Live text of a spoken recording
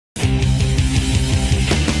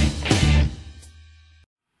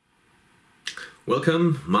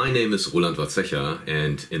Welcome, my name is Roland Warzecha,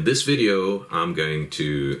 and in this video I'm going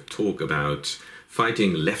to talk about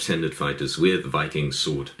fighting left-handed fighters with Viking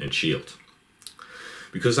sword and shield.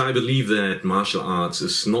 Because I believe that martial arts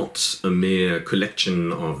is not a mere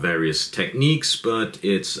collection of various techniques, but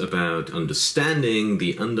it's about understanding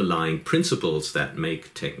the underlying principles that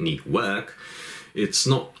make technique work. It's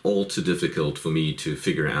not all too difficult for me to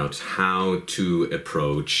figure out how to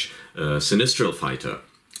approach a sinistral fighter.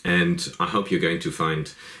 And I hope you're going to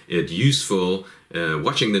find it useful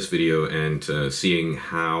watching this video and seeing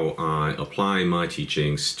how I apply my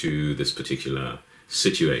teachings to this particular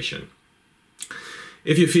situation.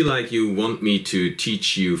 If you feel like you want me to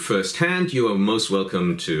teach you firsthand, you are most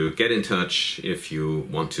welcome to get in touch if you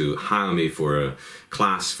want to hire me for a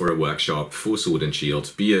class, for a workshop, for sword and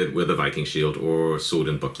shield, be it with a Viking shield or sword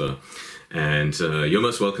and buckler. And you're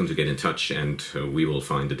most welcome to get in touch, and we will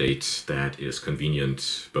find a date that is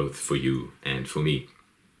convenient both for you and for me.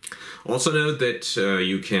 Also note that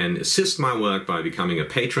you can assist my work by becoming a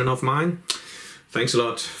patron of mine. Thanks a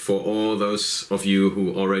lot for all those of you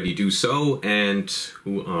who already do so and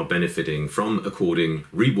who are benefiting from according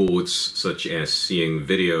rewards, such as seeing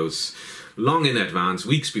videos long in advance,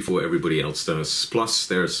 weeks before everybody else does. Plus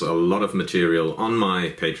there's a lot of material on my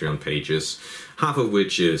Patreon pages, half of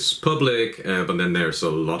which is public, but then there's a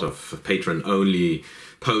lot of patron-only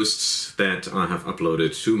posts that I have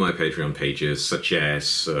uploaded to my Patreon pages, such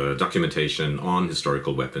as documentation on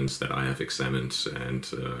historical weapons that I have examined and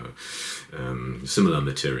similar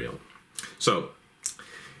material. So,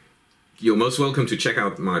 you're most welcome to check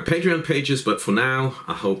out my Patreon pages, but for now,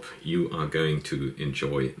 I hope you are going to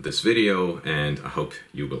enjoy this video and I hope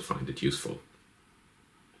you will find it useful.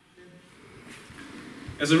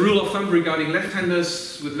 As a rule of thumb regarding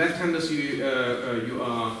left-handers, with left-handers you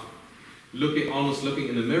are almost looking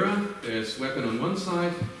in a mirror. There's weapon on one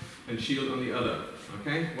side and shield on the other.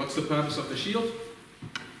 Okay, what's the purpose of the shield?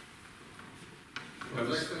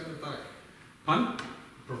 Protect and attack. Pardon?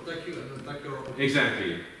 Protect you and attack your opponent.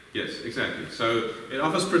 Exactly. Yes, exactly. So it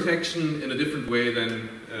offers protection in a different way than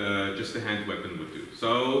just a hand weapon would do.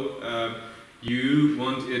 So you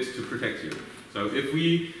want it to protect you. So if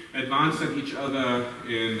we advance at each other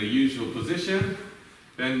in the usual position,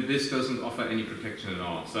 then this doesn't offer any protection at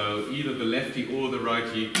all. So either the lefty or the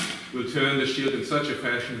righty will turn the shield in such a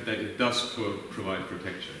fashion that it does provide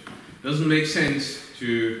protection. It doesn't make sense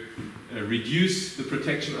to reduce the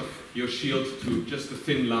protection of your shield to just a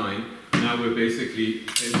thin line. Now we're basically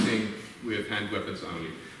facing with hand weapons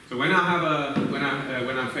only. So when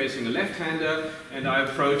I'm facing a left-hander and I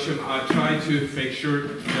approach him, I try to make sure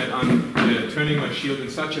that I'm turning my shield in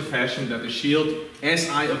such a fashion that the shield, as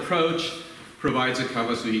I approach, provides a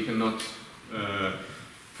cover so he cannot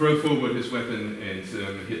throw forward his weapon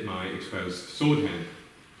and hit my exposed sword hand.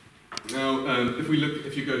 Now,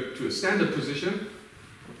 if you go to a standard position,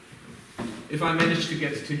 if I manage to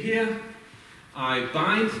get to here, I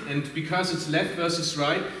bind, and because it's left versus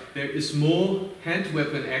right, there is more hand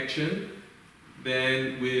weapon action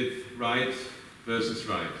than with right versus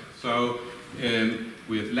right. So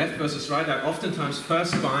with left versus right, I oftentimes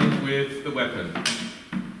first bind with the weapon.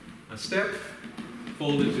 A step,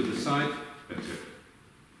 fold it to the side, that's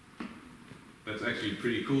it. That's actually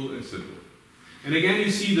pretty cool and simple. And again, you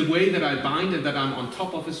see the way that I bind and that I'm on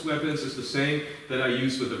top of his weapons is the same that I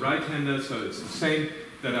use with the right-hander, so it's the same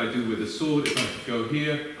that I do with the sword. If I go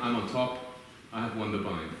here, I'm on top, I have won the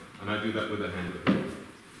bind. And I do that with the hand weapon.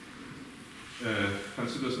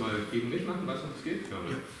 Kannst du das mal gegen mich machen, weißt du, was geht? Ja.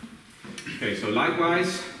 Okay, so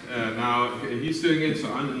likewise, now he's doing it,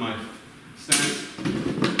 so I'm in my stance.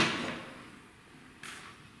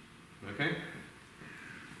 Okay?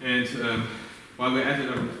 And while we're at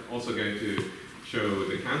it, I'm also going to show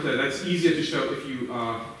the counter. That's easier to show if you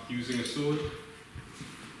are using a sword.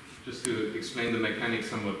 Just to explain the mechanics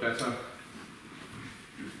somewhat better.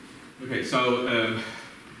 Okay, so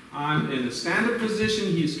I'm in the standard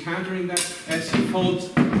position. He's countering that as he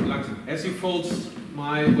folds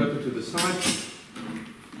my weapon to the side.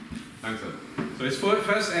 So his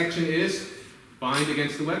first action is bind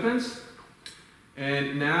against the weapons.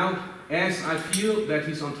 And now, as I feel that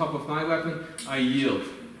he's on top of my weapon, I yield.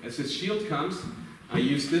 As his shield comes, I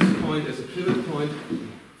use this point as a pivot point,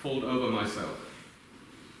 fold over myself.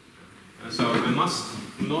 So I must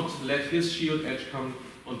not let his shield edge come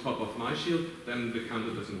on top of my shield, then the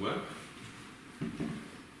counter doesn't work.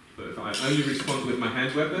 So if I only respond with my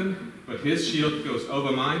hand weapon, but his shield goes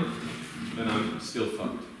over mine, then I'm still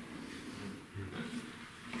fucked.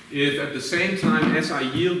 If at the same time as I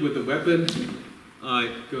yield with the weapon,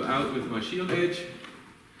 I go out with my shield edge,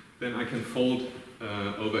 then I can fold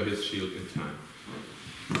over his shield in time.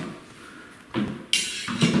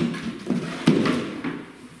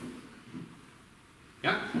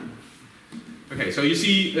 Okay, so you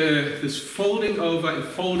see this folding over and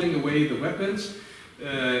folding away the weapons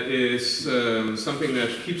is something that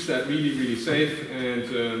keeps that really, really safe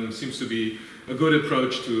and seems to be a good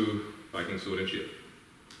approach to Viking sword and shield.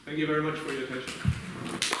 Thank you very much for your attention.